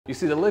You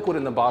see, the liquid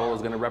in the bottle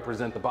is gonna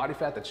represent the body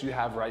fat that you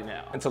have right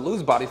now. And to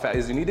lose body fat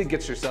is you need to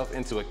get yourself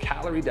into a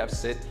calorie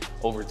deficit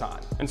over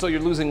time. And so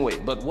you're losing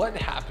weight. But what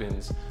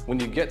happens when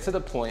you get to the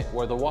point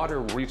where the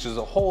water reaches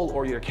a hole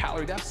or your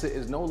calorie deficit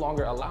is no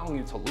longer allowing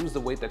you to lose the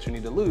weight that you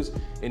need to lose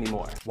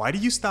anymore? Why do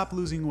you stop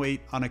losing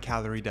weight on a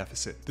calorie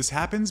deficit? This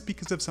happens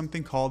because of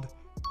something called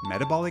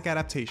metabolic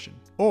adaptation,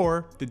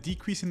 or the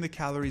decrease in the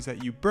calories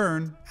that you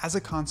burn as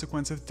a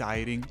consequence of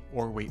dieting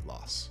or weight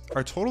loss.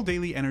 Our total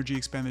daily energy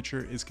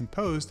expenditure is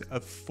composed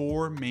of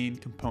 4 main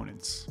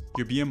components: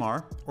 your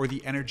BMR, or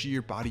the energy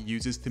your body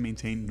uses to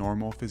maintain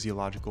normal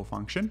physiological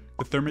function;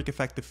 the thermic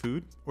effect of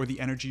food, or the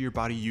energy your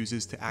body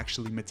uses to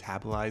actually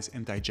metabolize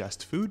and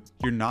digest food;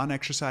 your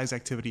non-exercise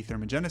activity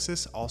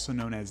thermogenesis, also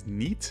known as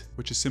NEAT,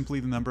 which is simply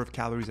the number of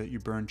calories that you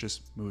burn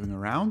just moving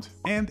around;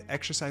 and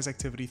exercise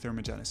activity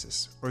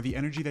thermogenesis, or the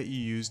energy that you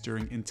use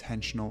during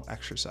intentional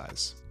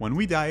exercise. When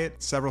we diet,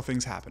 several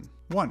things happen.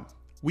 1.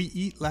 We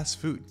eat less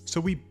food,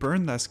 so we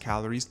burn less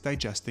calories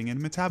digesting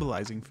and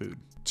metabolizing food.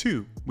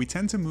 2. We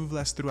tend to move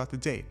less throughout the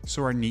day,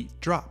 so our NEAT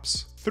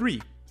drops.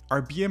 3.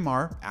 Our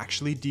BMR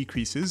actually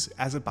decreases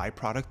as a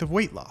byproduct of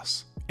weight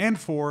loss. And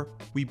 4,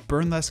 we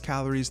burn less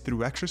calories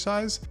through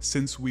exercise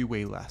since we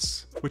weigh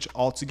less, which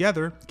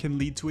altogether can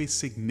lead to a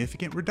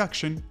significant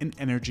reduction in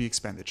energy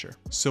expenditure.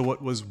 So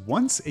what was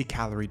once a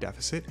calorie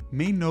deficit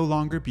may no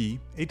longer be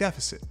a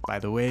deficit. By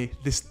the way,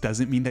 this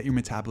doesn't mean that your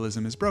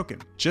metabolism is broken.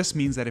 It just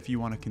means that if you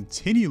want to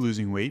continue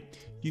losing weight,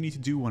 you need to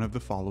do one of the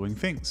following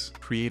things: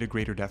 create a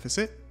greater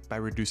deficit by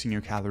reducing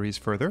your calories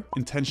further,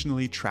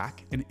 intentionally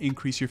track and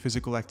increase your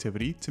physical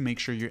activity to make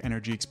sure your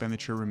energy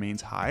expenditure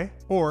remains high,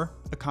 or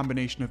a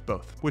combination of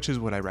both, which is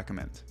what I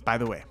recommend. By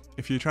the way,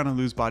 if you're trying to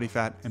lose body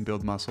fat and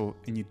build muscle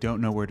and you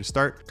don't know where to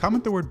start,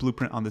 comment the word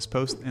blueprint on this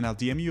post and I'll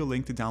DM you a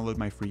link to download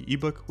my free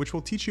ebook, which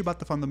will teach you about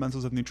the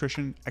fundamentals of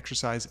nutrition,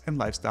 exercise, and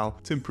lifestyle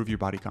to improve your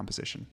body composition.